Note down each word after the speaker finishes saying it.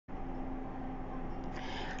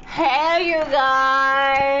Hey you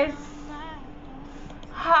guys.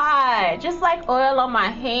 Hi. Just like oil on my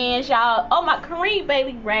hands, y'all. Oh, my Kareem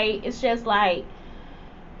Bailey Ray is just like,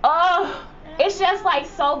 oh, it's just like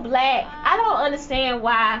so black. I don't understand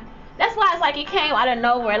why. That's why it's like it came out of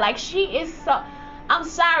nowhere. Like she is so, I'm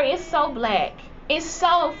sorry, it's so black. It's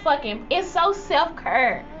so fucking, it's so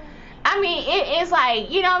self-care. I mean, it is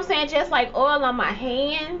like, you know what I'm saying, just like oil on my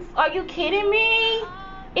hands. Are you kidding me?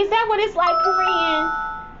 Is that what it's like, Korean?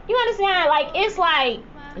 You understand? Like, it's like,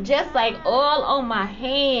 just like oil on my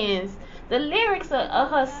hands. The lyrics of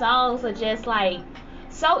her songs are just like,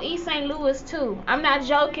 so East St. Louis too. I'm not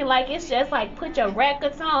joking. Like, it's just like, put your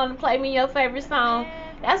records on and play me your favorite song.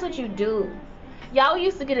 That's what you do. Y'all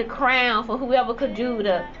used to get a crown for whoever could do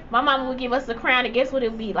the. My mama would give us the crown, and guess what it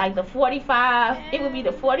would be? Like the 45. It would be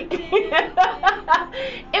the 40. It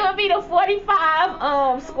would be the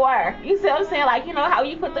 45 square. You see what I'm saying? Like, you know how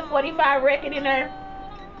you put the 45 record in there?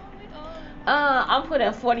 I'm putting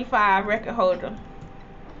a 45 record holder.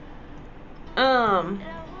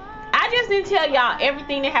 I just didn't tell y'all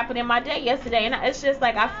everything that happened in my day yesterday, and it's just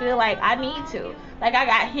like I feel like I need to. Like, I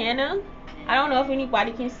got henna. I don't know if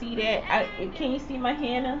anybody can see that. Can you see my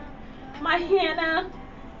henna? My henna.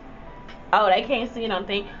 Oh, they can't see it on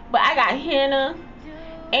thing. But I got henna.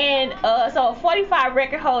 And so a 45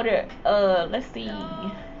 record holder, let's see,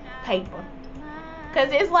 paper. Cause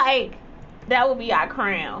it's like that would be our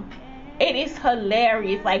crown. It is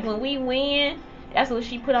hilarious. Like when we win, that's what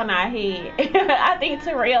she put on our head. I think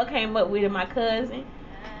Terrell came up with it, my cousin.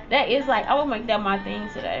 That is like, I will make that my thing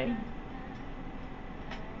today.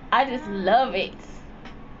 I just love it.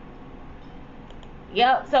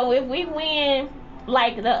 Yep. So if we win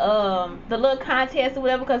like the little contest or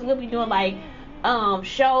whatever, because we'll be doing like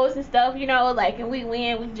shows and stuff, you know, like, and we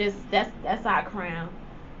win, we just that's our crown.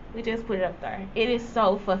 We just put it up there. It is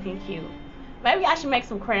so fucking cute. Maybe I should make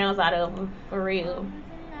some crowns out of them for real.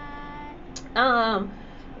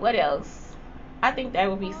 What else? I think that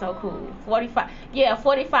would be so cool. 45. Yeah,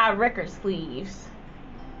 45 record sleeves.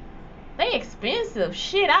 They expensive.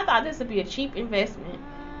 Shit, I thought this would be a cheap investment.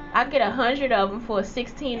 I get 100 of them for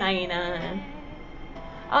 $16.99.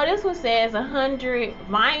 Oh, this one says 100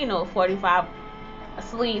 vinyl 45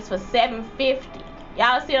 sleeves for $7.50.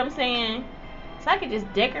 Y'all see what I'm saying? So I could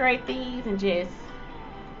just decorate these and just.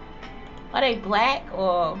 Are they black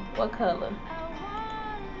or what color?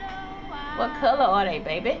 What color are they,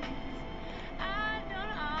 baby?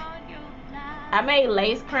 I made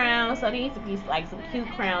lace crowns, so these would be like some cute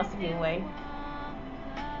crowns to give away.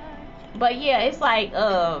 But yeah, it's like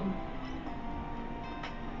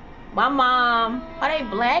my mom, are they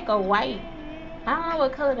black or white? I don't know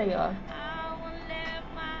what color they are.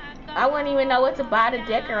 I wouldn't even know what to buy to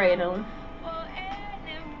decorate them.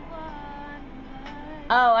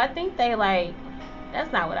 Oh, I think they like,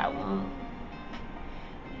 that's not what I want.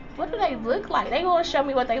 What do they look like? They gonna show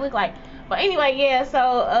me what they look like. But anyway, yeah,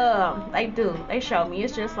 so they show me.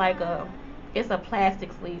 It's just like it's a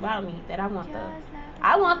plastic sleeve. I don't need that. I want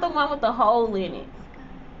the one with the hole in it.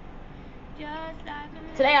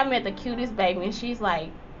 Today I met the cutest baby, and she's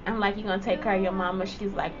like, I'm like, you gonna take care of your mama?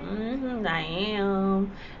 She's like, I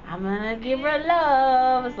am. I'm gonna give her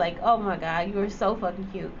love. It's like, oh my god, you are so fucking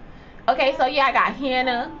cute. Okay, so yeah, I got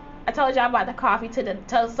henna. I told y'all about the coffee so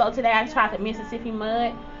today I tried the Mississippi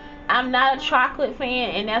Mud. I'm not a chocolate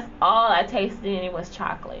fan, and that's all I tasted, and it was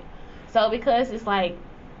chocolate. So because it's like,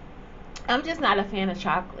 I'm just not a fan of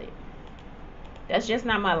chocolate. That's just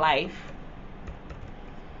not my life.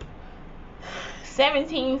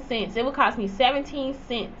 17 cents. It would cost me 17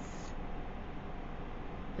 cents.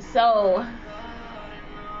 So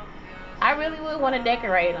I really would want to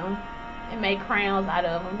decorate them and make crowns out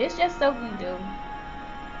of them. This just stuff we do.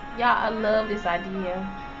 Y'all, I love this idea.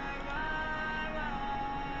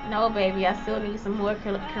 No, baby, I still need some more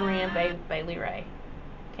Korean Bailey Ray.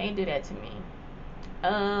 Can't do that to me.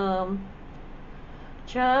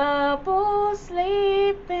 Trouble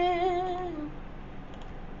sleeping.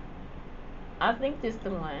 I think this is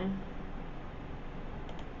the one.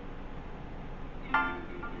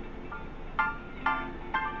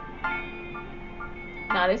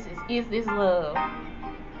 No, this is this love.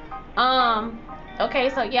 Okay,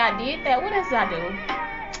 so yeah, I did that. What else did I do?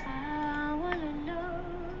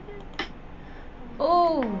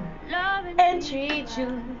 Ooh, and treat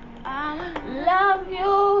you, love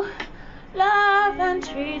you, love and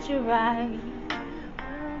treat you right.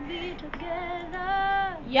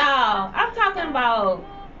 Y'all, I'm talking about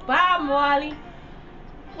Bob Marley.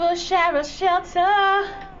 We'll share a shelter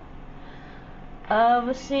of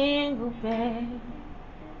a single bed.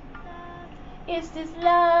 Is this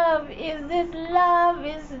love? Is this love?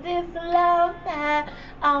 Is this love that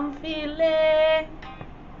I'm feeling.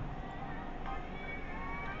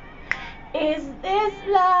 Is this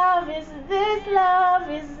love? Is this love?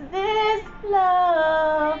 Is this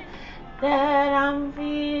love that I'm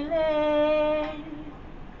feeling?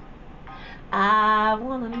 I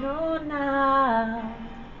wanna know now.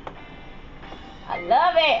 I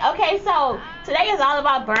love it. Okay, so today is all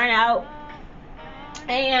about burnout,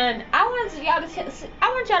 and I want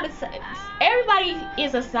y'all to say, everybody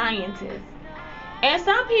is a scientist. And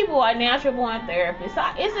some people are natural born therapists. So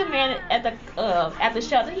it's a man at the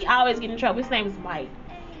shelter. He always get in trouble. His name is Mike.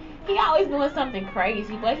 He always doing something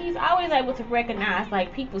crazy, but he's always able to recognize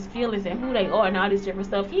like people's feelings and who they are and all this different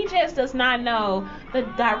stuff. He just does not know the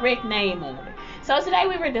direct name of it. So today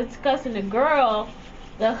we were discussing the girl,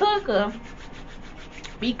 the hooker,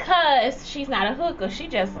 because she's not a hooker. She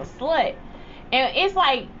just a slut. And it's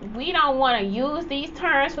like we don't want to use these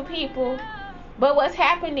terms for people. But what's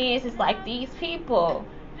happening is like these people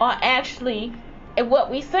are actually what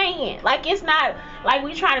we saying. Like it's not like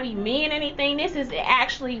we trying to be mean or anything. This is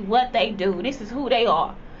actually what they do. This is who they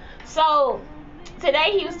are. So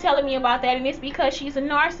today he was telling me about that, and it's because she's a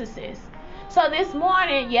narcissist. So this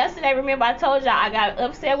morning, yesterday, remember I told y'all I got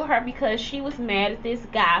upset with her because she was mad at this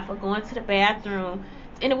guy for going to the bathroom.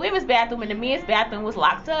 In the women's bathroom, and the men's bathroom was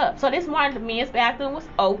locked up. So this morning the men's bathroom was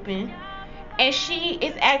open. And she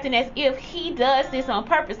is acting as if he does this on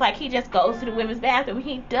purpose, like he just goes to the women's bathroom.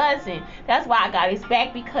 He doesn't. That's why I got his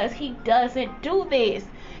back, because he doesn't do this.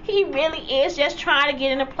 He really is just trying to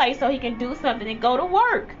get in a place so he can do something and go to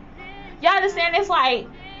work. Y'all understand? It's like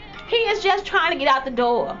he is just trying to get out the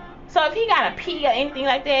door. So if he got to pee or anything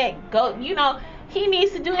like that, go. He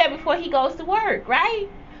needs to do that before he goes to work, right?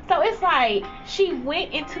 So it's like she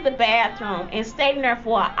went into the bathroom and stayed in there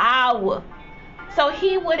for an hour, so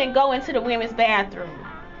he wouldn't go into the women's bathroom.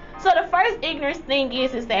 So the first ignorant thing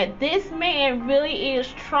is that this man really is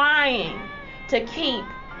trying to keep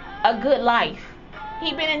a good life.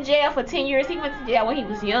 He been in jail for 10 years. He went to jail when he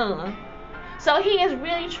was young. So he is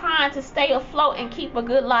really trying to stay afloat and keep a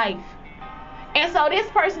good life. And so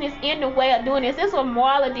this person is in the way of doing this. This is what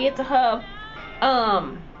Marla did to her.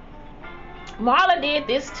 Marla did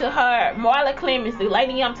this to her. Marla Clemens, the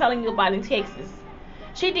lady I'm telling you about in Texas.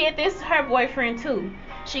 She did this to her boyfriend too.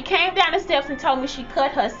 She came down the steps and told me she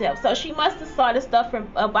cut herself. So she must have saw the stuff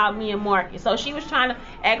about me and Marcus. So she was trying to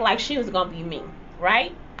act like she was going to be me,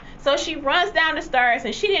 right? So she runs down the stairs,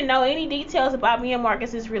 and she didn't know any details about me and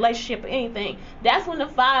Marcus's relationship or anything. That's when the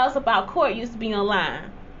files about court used to be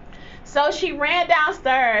online. So she ran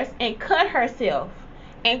downstairs and cut herself.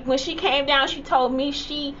 And when she came down, she told me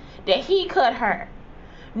that he cut her,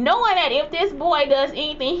 knowing that if this boy does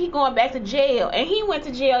anything, he going back to jail. And he went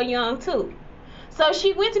to jail young too. So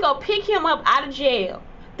she went to go pick him up out of jail,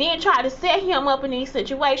 then try to set him up in these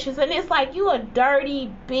situations. And it's like, you a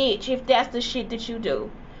dirty bitch if that's the shit that you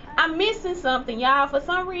do. I'm missing something, y'all. For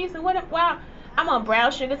some reason, I'm on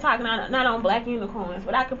Brown Sugar talking, not on Black Unicorns,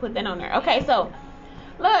 but I can put that on there. Okay, so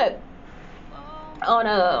look on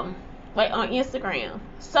Instagram.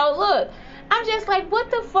 So look, I'm just like,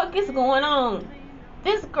 what the fuck is going on?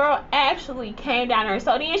 This girl actually came down there.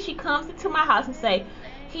 So then she comes into my house and say,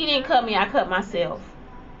 he didn't cut me, I cut myself.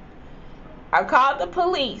 I called the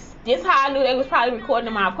police. This is how I knew they was probably recording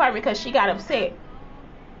in my apartment, because she got upset.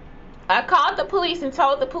 I called the police and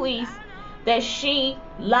told the police that she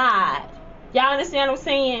lied. Y'all understand what I'm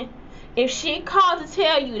saying? If she called to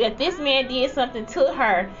tell you that this man did something to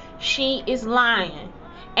her, she is lying.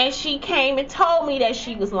 And she came and told me that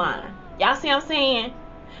she was lying. Y'all see what I'm saying?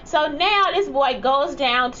 So now this boy goes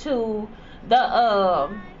down to the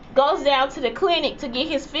clinic to get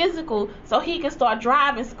his physical so he can start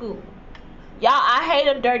driving school. Y'all, I hate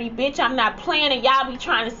a dirty bitch. I'm not playing, and y'all be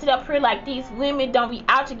trying to sit up here like these women don't be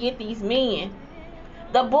out to get these men.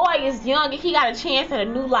 The boy is young and he got a chance at a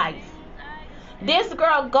new life. This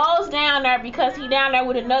girl goes down there because he down there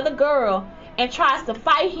with another girl and tries to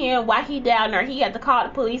fight him while he down there. He had to call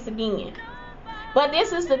the police again. But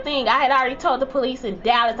this is the thing. I had already told the police in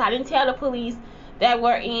Dallas. I didn't tell the police that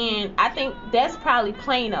were in, I think that's probably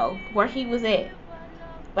Plano where he was at.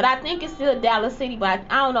 But I think it's still Dallas City, but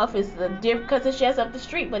I don't know if it's a different, because it's just up the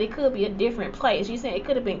street, but it could be a different place. You said it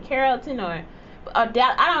could have been Carrollton or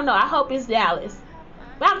Dallas. I don't know. I hope it's Dallas.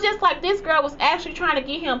 But I'm just like, this girl was actually trying to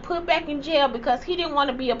get him put back in jail because he didn't want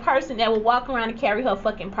to be a person that would walk around and carry her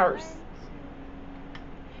fucking purse.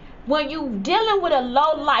 When you dealing with a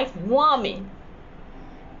low-life woman,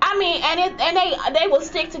 I mean, and they will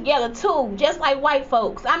stick together too, just like white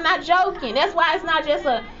folks. I'm not joking. That's why it's not just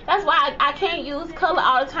that's why I can't use color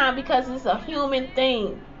all the time, because it's a human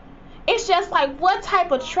thing. It's just like, what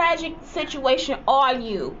type of tragic situation are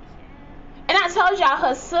you? And I told y'all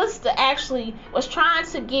her sister actually was trying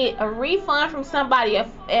to get a refund from somebody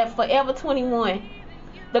at Forever 21.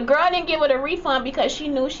 The girl didn't give her the refund because she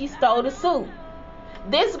knew she stole the suit.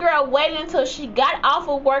 This girl waited until she got off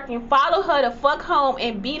of work and followed her to fuck home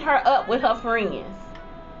and beat her up with her friends.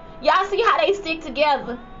 Y'all see how they stick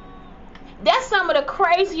together? That's some of the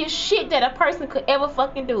craziest shit that a person could ever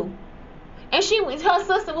fucking do. And her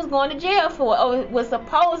sister was going to jail for it, or was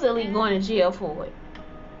supposedly going to jail for it.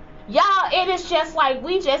 Y'all, it is just like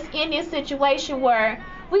we just in this situation where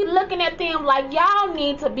we looking at them like y'all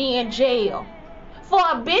need to be in jail. For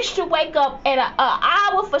a bitch to wake up at an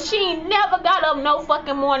hour for she ain't never got up no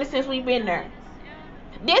fucking morning since we been there.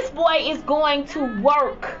 This boy is going to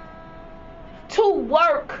work.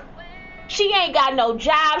 She ain't got no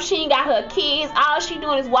job. She ain't got her kids. All she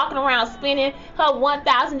doing is walking around spending her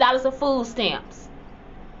 $1,000 of food stamps.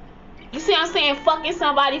 You see what I'm saying? Fucking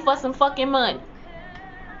somebody for some fucking money.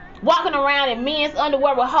 Walking around in men's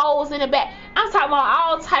underwear with holes in the back. I'm talking about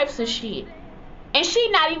all types of shit. And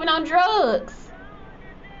she not even on drugs.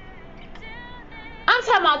 I'm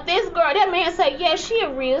talking about this girl. That man said, yeah, she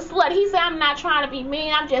a real slut. He said, I'm not trying to be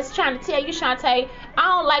mean. I'm just trying to tell you, Shantae, I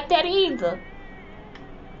don't like that either.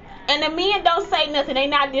 And the men don't say nothing. They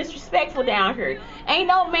not disrespectful down here. Ain't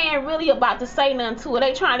no man really about to say nothing to it.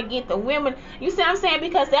 They trying to get the women. You see what I'm saying?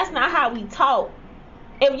 Because that's not how we talk.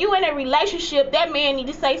 If you in a relationship, that man need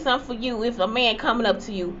to say something for you if a man coming up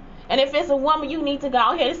to you. And if it's a woman, you need to go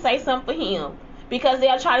ahead and say something for him. Because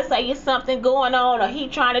they'll try to say it's something going on or he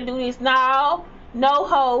trying to do this. No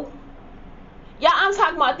ho. Y'all, I'm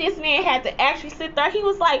talking about this man had to actually sit there. He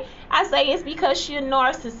was like, I say it's because she a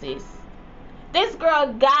narcissist. This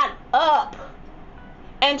girl got up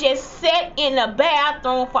and just sat in the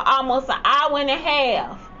bathroom for almost an hour and a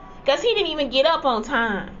half. Because he didn't even get up on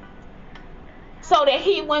time. So that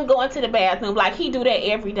he wouldn't go into the bathroom like he do that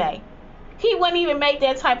every day. He wouldn't even make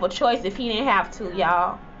that type of choice if he didn't have to,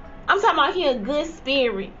 y'all. I'm talking about he a good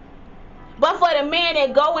spirit. But for the man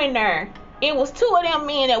that go in there, it was two of them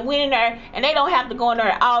men that went in there and they don't have to go in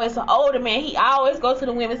there at all. It's an older man. He always go to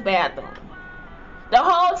the women's bathroom. The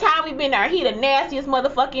whole time we been there, he the nastiest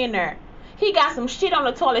motherfucker in there. He got some shit on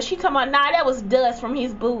the toilet. She talking about, nah, that was dust from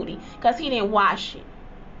his booty because he didn't wash it.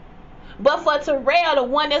 But for Terrell, the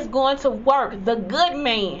one that's going to work, the good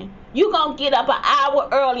man, you gonna get up an hour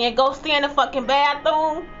early and go stay in the fucking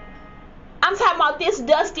bathroom? I'm talking about this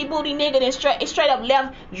dusty booty nigga that straight up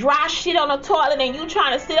left dry shit on the toilet, and you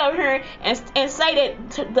trying to sit over here and say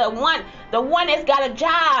that the one that's got a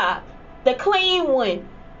job, the clean one,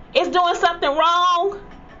 is doing something wrong.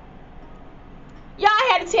 Y'all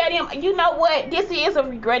had to tell them, you know what, this is a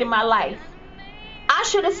regret in my life. I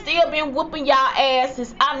should have still been whooping y'all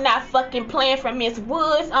asses. I'm not fucking playing from Miss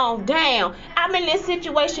Woods on down. I'm in this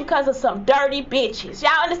situation because of some dirty bitches.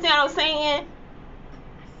 Y'all understand what I'm saying?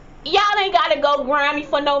 Y'all ain't gotta go grind me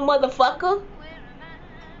for no motherfucker.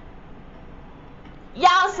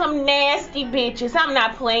 Y'all some nasty bitches. I'm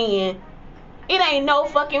not playing. It ain't no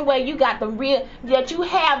fucking way you got the real, that you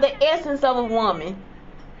have the essence of a woman.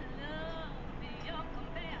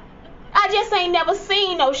 I just ain't never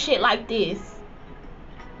seen no shit like this.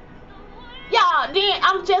 Y'all, then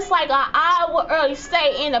I'm just like an hour early,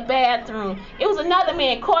 stay in the bathroom. It was another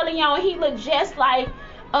man, Corleone. He looked just like,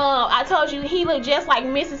 I told you, he looked just like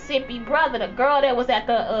Mississippi Brother, the girl that was at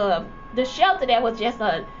the shelter that was just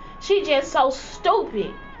she just so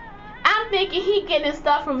stupid. I'm thinking he getting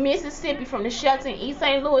stuff from Mississippi, from the shelter in East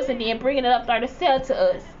St. Louis, and then bringing it up there to sell to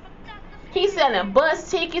us. He's selling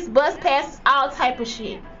bus tickets, bus passes, all type of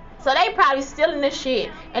shit. So they probably stealing the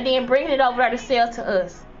shit and then bringing it over there to sell to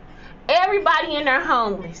us. Everybody in there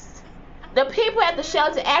homeless. The people at the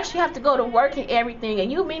shelter actually have to go to work and everything.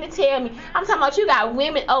 And you mean to tell me, I'm talking about you got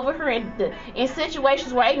women over here in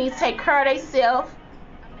situations where they need to take care of themselves,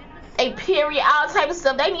 a period, all type of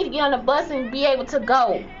stuff. They need to get on the bus and be able to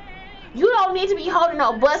go. You don't need to be holding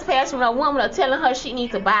no bus pass from a woman or telling her she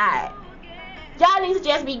needs to buy it. Y'all need to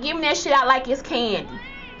just be giving that shit out like it's candy.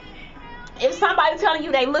 If somebody telling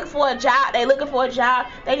you they looking for a job, they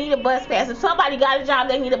need a bus pass. If somebody got a job,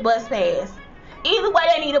 they need a bus pass. Either way,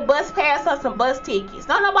 they need a bus pass or some bus tickets.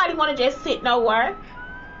 Don't nobody want to just sit nowhere.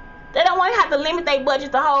 They don't want to have to limit their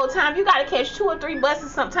budget the whole time. You got to catch 2 or 3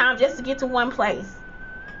 buses sometimes just to get to one place.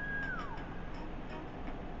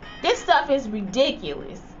 This stuff is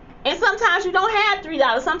ridiculous. And sometimes you don't have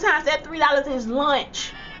 $3. Sometimes that $3 is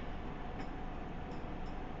lunch.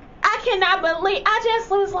 I cannot believe, I just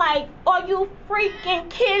was like, are you freaking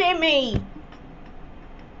kidding me?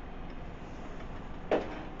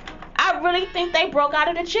 I really think they broke out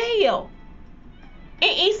of the jail. In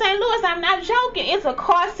East St. Louis, I'm not joking. It's a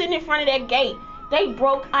car sitting in front of that gate. They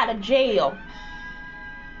broke out of jail.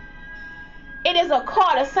 It is a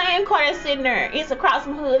car, the same car that's sitting there. It's across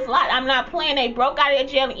from Hood's lot. I'm not playing. They broke out of their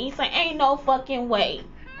jail in East St. Ain't no fucking way.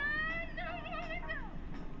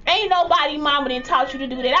 Ain't nobody mama didn't taught you to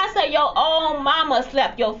do that. I said your own mama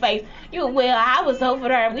slapped your face. Well, I was over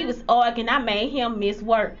there and we was arguing. I made him miss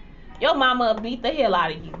work. Your mama beat the hell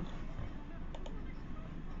out of you.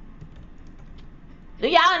 Do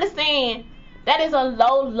y'all understand? That is a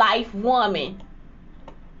low life woman.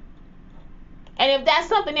 And if that's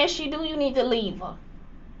something that she do, you need to leave her.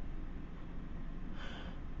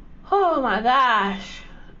 Oh my gosh.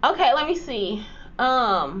 Okay, let me see.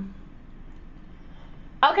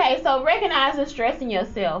 Okay, so recognizing stressing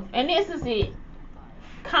yourself. And this is it.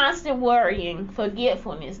 Constant worrying,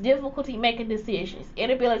 forgetfulness, difficulty making decisions,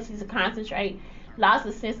 inability to concentrate, loss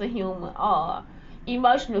of sense of humor,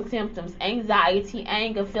 emotional symptoms, anxiety,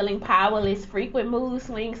 anger, feeling powerless, frequent mood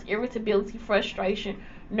swings, irritability, frustration,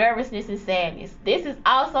 nervousness, and sadness. This is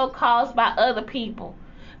also caused by other people.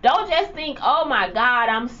 Don't just think, oh my God,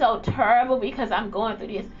 I'm so terrible because I'm going through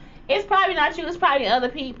this. It's probably not you, it's probably other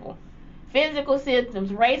people. Physical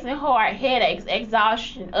symptoms, racing heart, headaches,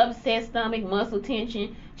 exhaustion, upset stomach, muscle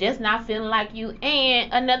tension, just not feeling like you.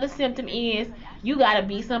 And another symptom is you gotta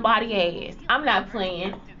beat somebody's ass. I'm not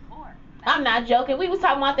playing. I'm not joking. We was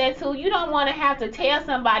talking about that too. You don't want to have to tell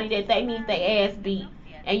somebody that they need their ass beat.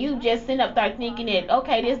 And you just sit up there thinking that,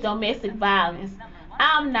 okay, this domestic violence.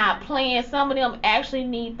 I'm not playing. Some of them actually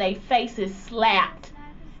need their faces slapped.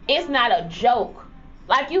 It's not a joke.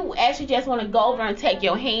 Like, you actually just want to go over and take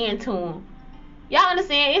your hand to them. Y'all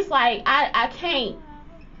understand? It's like, I can't.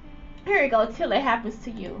 Here we go, Till It Happens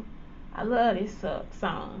to You. I love this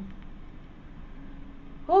song.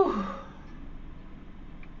 Whew.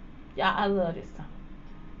 Y'all, I love this song.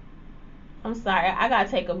 I'm sorry, I gotta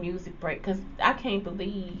take a music break because I can't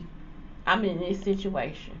believe I'm in this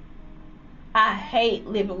situation. I hate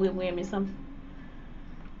living with women.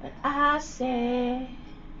 But I said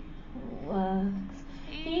was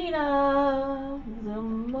heat of the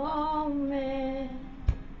moment.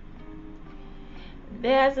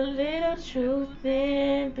 There's a little truth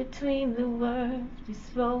in between the words we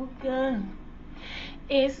spoken.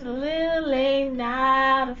 It's a little late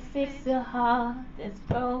now to fix the heart that's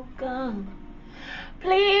broken.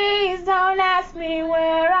 Please don't ask me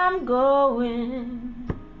where I'm going,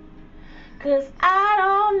 'cause I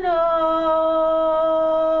don't know.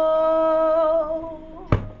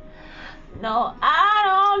 No, I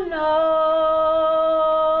don't know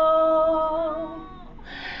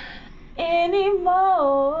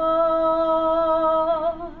anymore.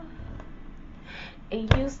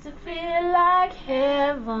 It used to feel like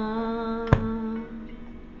heaven.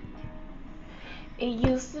 It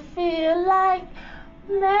used to feel like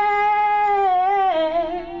May.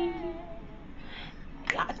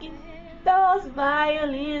 I get those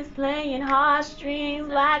violins playing heartstrings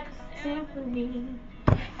like a symphony.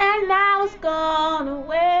 And now it's gone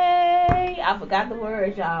away. I forgot the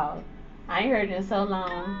words, y'all. I ain't heard it in so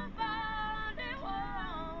long.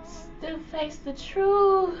 Still face the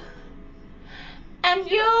truth. And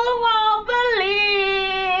you won't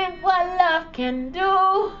believe what love can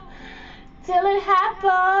do till it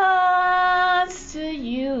happens to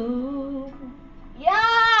you.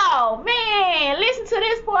 Yo, man, listen to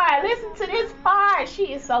this part. Listen to this part.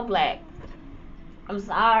 She is so black. I'm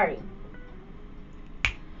sorry.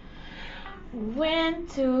 Went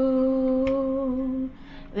to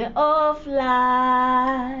the old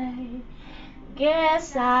flight.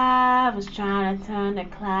 Guess I was trying to turn the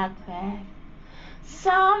clock back.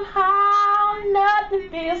 Somehow nothing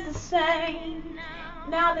feels the same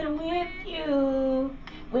now that I'm with you.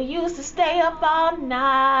 We used to stay up all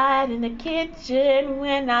night in the kitchen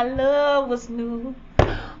when our love was new.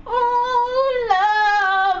 Ooh,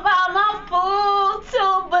 love, I'm a fool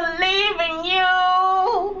to believe in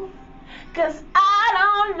you, 'cause I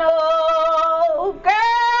don't know,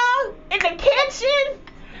 girl, in the kitchen,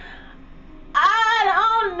 I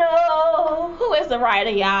don't know who is the writer,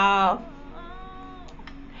 y'all,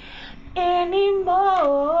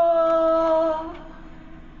 anymore.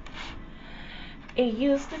 It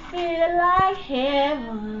used to feel like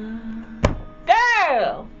heaven,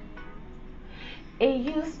 girl. It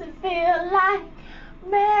used to feel like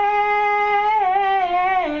May.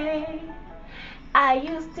 I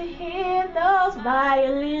used to hear those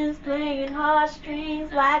violins playing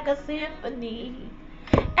heartstrings like a symphony.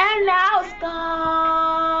 And now it's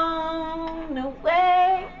gone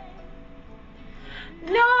away.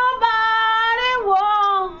 Nobody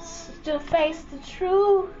wants to face the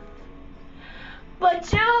truth,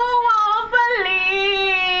 but you won't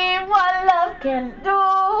believe what love can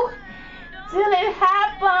do till it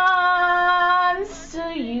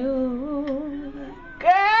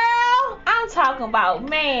talking about,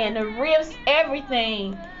 man, the rifts,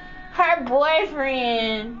 everything. Her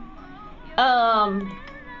boyfriend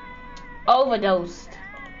overdosed.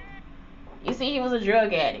 You see, he was a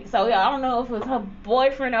drug addict. So I don't know if it was her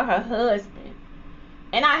boyfriend or her husband.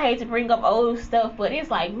 And I hate to bring up old stuff, but it's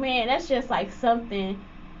like, man, that's just like something,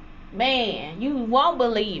 man, you won't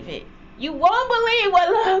believe it. You won't believe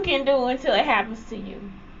what love can do until it happens to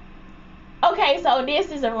you. Okay, so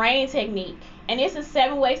this is a RAIN technique. And this is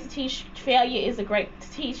 7 ways to teach failure is a great,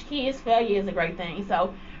 to teach kids failure is a great thing.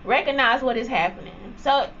 So recognize what is happening.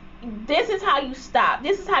 So this is how you stop.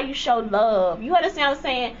 This is how you show love. You understand what I'm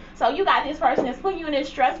saying? So you got this person that's putting you in a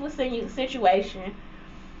stressful situation.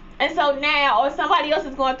 And so now, or somebody else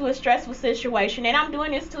is going through a stressful situation. And I'm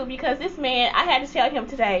doing this too because this man, I had to tell him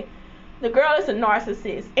today, the girl is a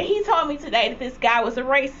narcissist. And he told me today that this guy was a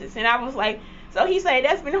racist. And I was like, so he said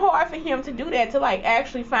that's been hard for him to do that, to like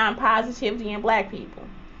actually find positivity in black people.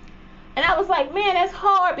 And I was like, man, that's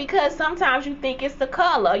hard because sometimes you think it's the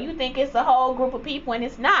color. You think it's the whole group of people, and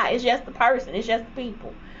it's not. It's just the person. It's just the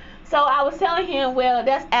people. So I was telling him, well,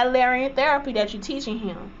 that's Adlerian therapy that you're teaching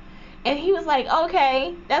him. And he was like,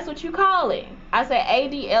 okay, that's what you call it. I said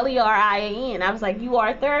ADLERIAN. I was like, you are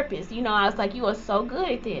a therapist. You know, I was like, you are so good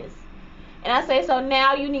at this. And I say, so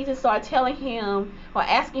now you need to start telling him or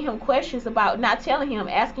asking him questions about, not telling him,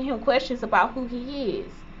 asking him questions about who he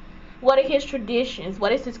is. What are his traditions?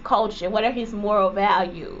 What is his culture? What are his moral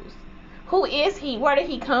values? Who is he? Where did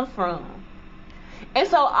he come from? And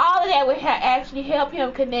so all of that would actually help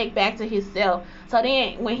him connect back to himself. So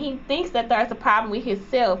then when he thinks that there's a problem with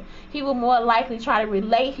himself, he will more likely try to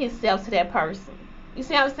relate himself to that person. You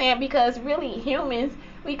see what I'm saying? Because really humans,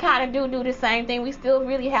 we kind of do the same thing. We still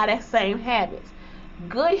really have that same habits.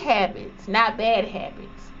 Good habits, not bad habits.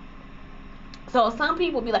 So some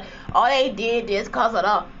people be like, oh, they did this because of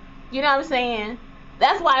the, you know what I'm saying?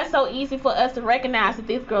 That's why it's so easy for us to recognize that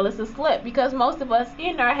this girl is a slut. Because most of us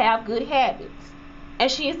in there have good habits. And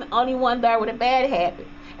she is the only one there with a bad habit.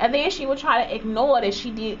 And then she will try to ignore that she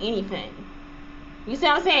did anything. You see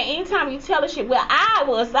what I'm saying? Anytime you tell her shit, well, I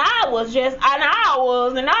was just,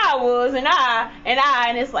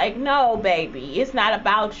 and it's like, no, baby, it's not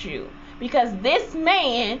about you. Because this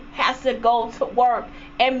man has to go to work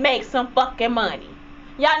and make some fucking money.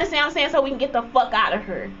 Y'all understand what I'm saying? So we can get the fuck out of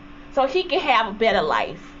her. So he can have a better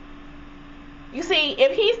life. You see,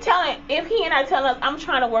 if he and I telling us, I'm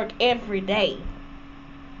trying to work every day,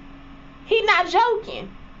 he's not joking.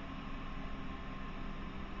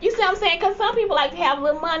 You see what I'm saying? Because some people like to have a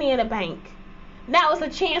little money in the bank. Now it's a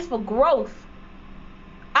chance for growth.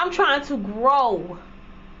 I'm trying to grow.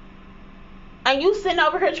 And you sitting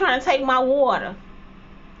over here trying to take my water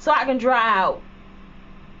so I can dry out.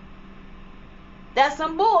 That's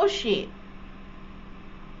some bullshit.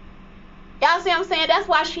 Y'all see what I'm saying? That's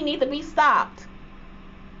why she needs to be stopped.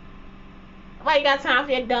 Why you got time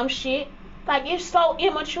for that dumb shit? Like, it's so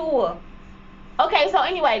immature. Okay, so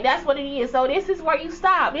anyway, that's what it is. So this is where you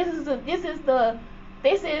stop. This is the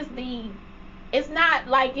it's not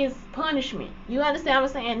like it's punishment. You understand what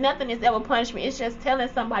I'm saying? Nothing is ever punishment. It's just telling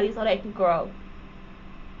somebody so they can grow.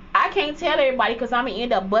 I can't tell everybody because I'm going to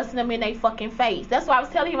end up busting them in their fucking face. That's why I was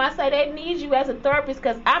telling him, I say they need you as a therapist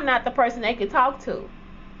because I'm not the person they can talk to.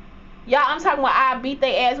 Y'all, I'm talking about I beat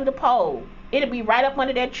their ass with a pole. It'll be right up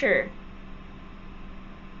under that chair.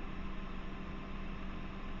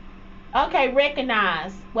 Okay,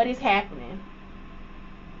 recognize what is happening.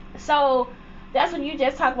 So that's when you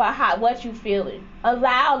just talk about what you feeling.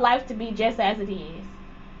 Allow life to be just as it is.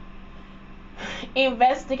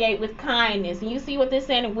 Investigate with kindness. And you see what they're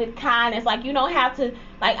saying with kindness. Like, you don't have to,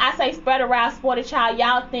 like I say, spread around, sporty child.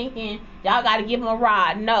 Y'all thinking y'all got to give them a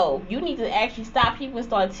ride. No, you need to actually stop people and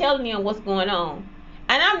start telling them what's going on.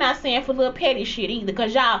 And I'm not saying for little petty shit either,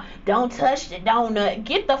 because y'all don't touch the donut.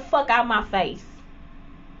 Get the fuck out of my face.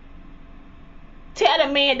 Tell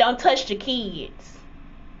the man don't touch the kids.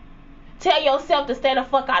 Tell yourself to stay the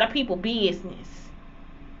fuck out of people's business.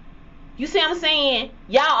 You see what I'm saying?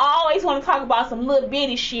 Y'all always want to talk about some little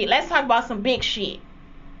bitty shit. Let's talk about some big shit.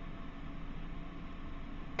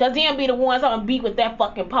 Because them be the ones on beat with that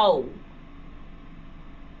fucking pole.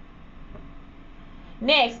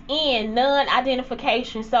 Next,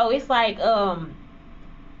 non-identification. So it's like, I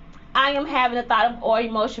am having a thought of or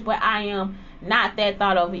emotion, but I am not that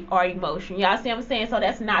thought of or emotion. Y'all see what I'm saying? So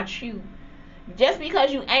that's not you. Just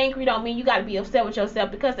because you angry don't mean you got to be upset with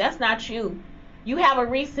yourself, because that's not you. You have a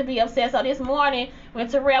reason to be upset. So this morning, when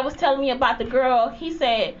Terrell was telling me about the girl, he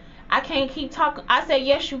said, I can't keep talking. I said,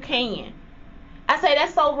 yes, you can. I say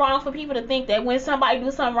that's so wrong for people to think that when somebody do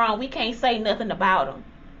something wrong, we can't say nothing about them.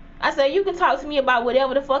 I said, you can talk to me about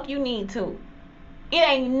whatever the fuck you need to. It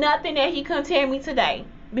ain't nothing that he couldn't tell me today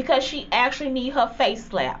because she actually need her face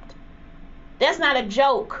slapped. That's not a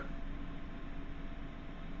joke.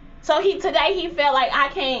 So today he felt like I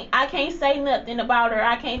can't say nothing about her.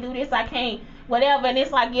 I can't do this. I can't whatever. And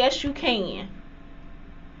it's like, yes, you can.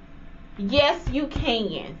 Yes, you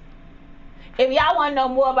can. If y'all want to know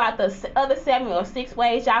more about the other 7 or 6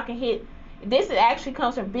 ways y'all can hit, this actually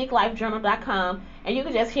comes from BigLifeJournal.com, and you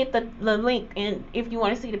can just hit the link and if you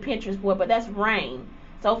want to see the Pinterest board. But that's rain.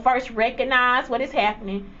 So first, recognize what is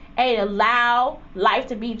happening, and allow life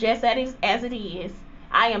to be just as it is.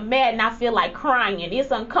 I am mad and I feel like crying.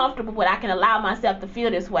 It's uncomfortable, but I can allow myself to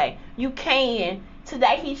feel this way. You can.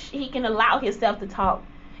 Today he can allow himself to talk.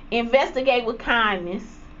 Investigate with kindness.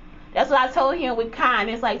 That's what I told him with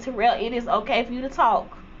kindness. Like, Terrell, it is okay for you to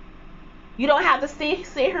talk. You don't have to sit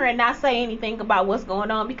here and not say anything about what's going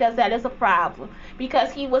on, because that is a problem.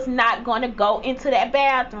 Because he was not going to go into that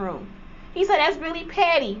bathroom. He said that's really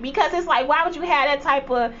petty, because it's like, why would you have that type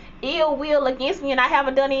of ill will against me and I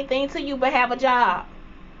haven't done anything to you but have a job?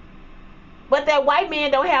 But that white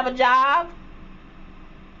man don't have a job.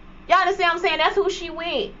 Y'all understand what I'm saying? That's who she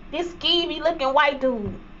with. This skeevy looking white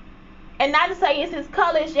dude. And not to say it's his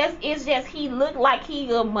color, it's just he looked like he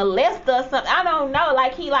a molester or something. I don't know,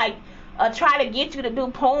 like he try to get you to do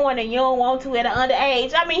porn and you don't want to at an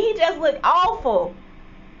underage. I mean, he just looked awful.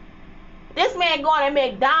 This man going to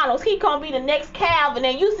McDonald's, he gonna be the next Calvin,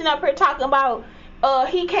 and you sitting up here talking about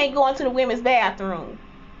he can't go into the women's bathroom.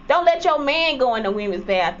 Don't let your man go in the women's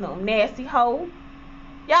bathroom, nasty hoe.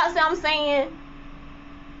 Y'all see what I'm saying?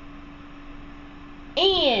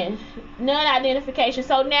 And non-identification.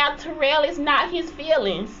 So now Terrell is not his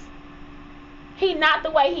feelings. He not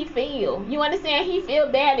the way he feel. You understand? He feel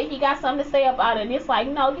bad that he got something to say about it. And it's like,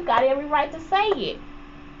 no, you got every right to say it.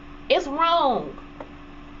 It's wrong.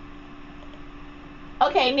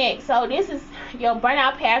 Okay, next. So this is your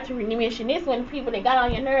burnout path to remission. This is when people that got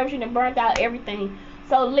on your nerves, you done burnt out everything.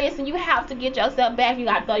 So listen, you have to get yourself back. You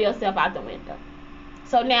got to throw yourself out the window.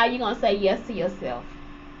 So now you're going to say yes to yourself.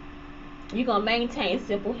 You're going to maintain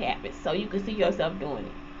simple habits so you can see yourself doing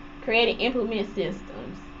it. Create and implement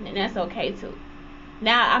systems. And that's okay too.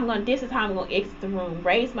 Now this is how I'm going to exit the room.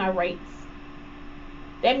 Raise my rates.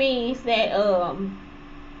 That means that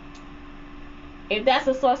if that's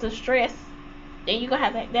a source of stress, then you're going to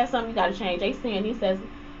have to, that's something you got to change. They saying, he says,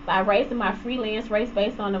 by raising my freelance rates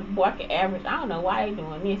based on the market average. I don't know why they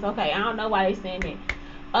doing this. Okay, I don't know why they saying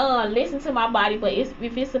that. Listen to my body, but if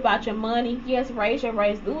it's about your money, yes, raise your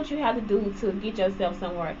rates. Do what you have to do to get yourself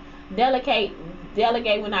somewhere. Delegate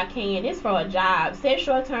when I can. It's for a job. Set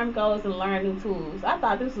short-term goals and learn new tools. I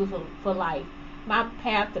thought this was for life. My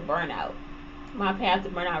path to burnout. My path to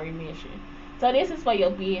burnout remission. So this is for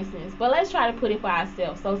your business. But let's try to put it for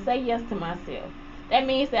ourselves. So say yes to myself. That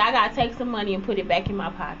means that I got to take some money and put it back in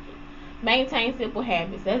my pocket. Maintain simple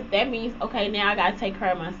habits. That means, okay, now I got to take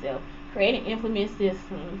care of myself. Create and implement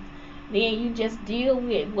systems. Then you just deal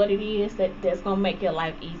with what it is that's going to make your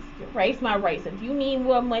life easier. Raise my rates. If you need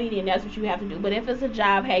more money, then that's what you have to do. But if it's a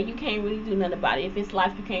job, hey, you can't really do nothing about it. If it's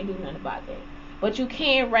life, you can't do nothing about that. But you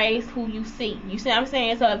can raise who you see. You see what I'm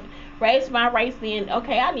saying? So if raise my rates, then,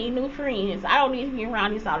 okay, I need new friends. I don't need to be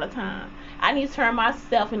around this all the time. I need to turn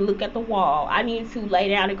myself and look at the wall. I need to lay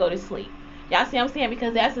down and go to sleep. Y'all see what I'm saying?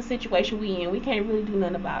 Because that's the situation we in. We can't really do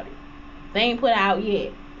nothing about it. They ain't put out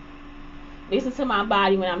yet. Listen to my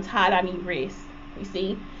body. When I'm tired, I need rest. You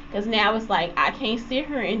see? Because now it's like, I can't sit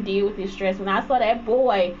here and deal with this stress. When I saw that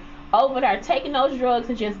boy over there taking those drugs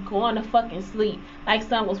and just going to fucking sleep, like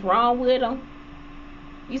something was wrong with him.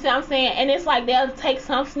 You see what I'm saying? And it's like they'll take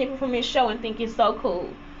some snippet from this show and think it's so cool.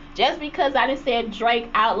 Just because I done said Drake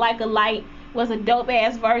Out Like a Light was a dope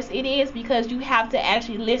ass verse, it is because you have to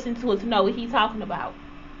actually listen to it to know what he's talking about.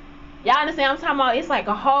 Y'all understand what I'm talking about? It's like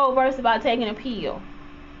a whole verse about taking a pill.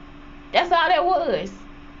 That's all that was.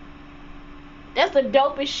 That's the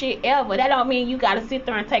dopest shit ever. That don't mean you gotta sit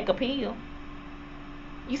there and take a pill.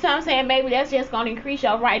 You see what I'm saying? Maybe that's just gonna increase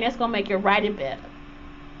your writing. That's gonna make your writing better.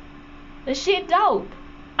 The shit dope.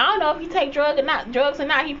 I don't know if he take drugs or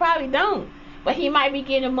not. He probably don't. But he might be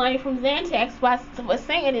getting money from Xanax for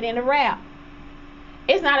saying it in the rap.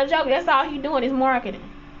 It's not a joke. That's all he doing is marketing.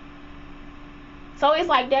 So it's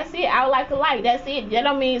like, that's it. I would like to like. That's it. That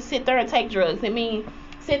don't mean sit there and take drugs. It means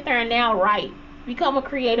sit there and now write. Become a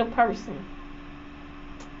creative person.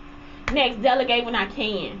 Next, delegate when I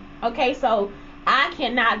can. Okay, so I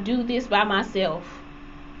cannot do this by myself.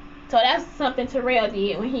 So that's something Terrell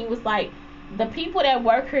did when he was like, the people that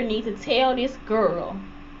work here need to tell this girl.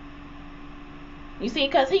 You see,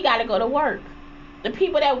 because he got to go to work. The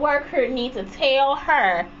people that work here need to tell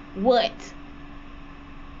her what.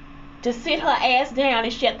 to sit her ass down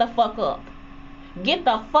and shut the fuck up. Get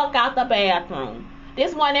the fuck out the bathroom.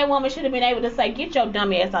 This one, that woman should have been able to say, get your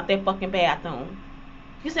dumb ass out that fucking bathroom.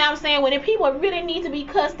 You see what I'm saying? When the people really need to be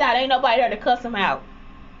cussed out, ain't nobody there to cuss them out.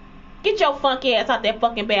 Get your funky ass out that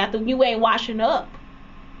fucking bathroom. You ain't washing up.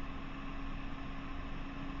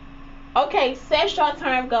 Okay, set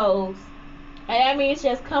short-term goals. And that means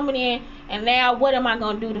just coming in, and now what am I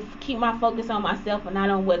going to do to keep my focus on myself and not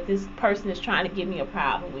on what this person is trying to give me a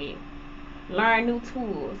problem with? Learn new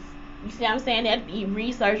tools. You see what I'm saying? That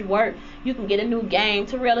research work. You can get a new game.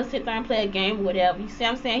 Terrell sit there and play a game or whatever. You see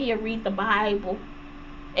what I'm saying? He'll read the Bible.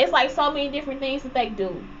 It's like so many different things that they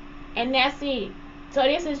do. And that's it. So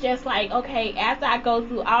this is just like, okay, after I go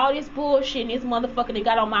through all this bullshit and this motherfucker that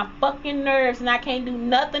got on my fucking nerves and I can't do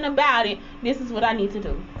nothing about it, this is what I need to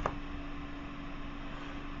do.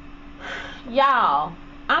 Y'all,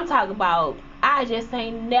 I'm talking about, I just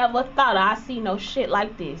ain't never thought I'd see no shit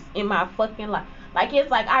like this in my fucking life. Like, it's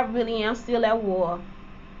like I really am still at war.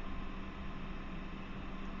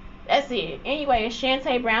 That's it. Anyway, it's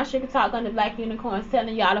Shantae Brown Sugar Talk on the Black Unicorns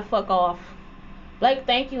telling y'all to fuck off. Blake,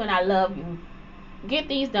 thank you and I love you. Get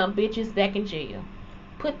these dumb bitches back in jail.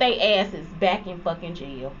 Put they asses back in fucking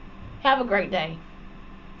jail. Have a great day.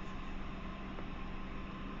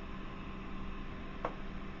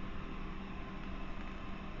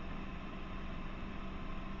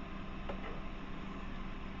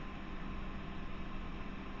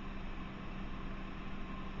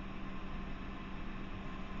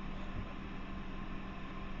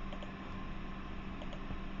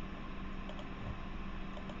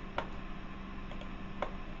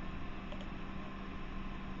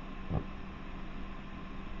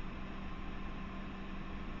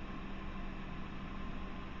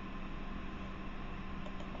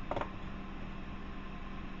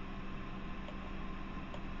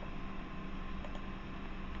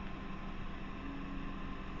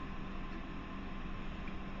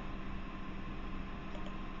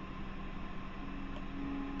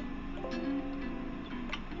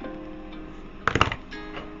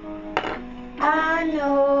 I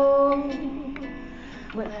know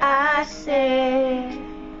what I said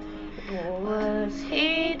was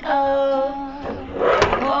heat of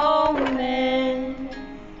moment.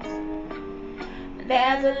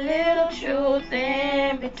 There's a little truth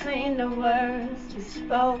in between the words we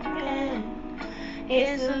spoken.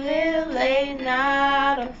 It's a little late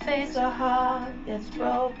now to face a heart that's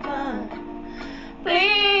broken.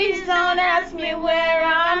 Please don't ask me where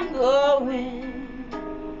I'm going,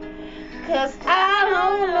 'cause I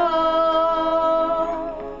don't know.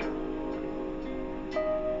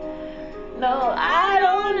 No, I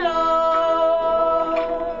don't know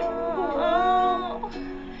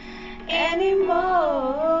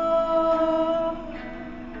anymore.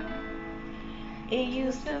 It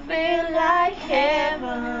used to feel like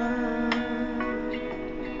heaven.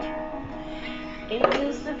 It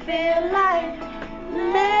used to feel like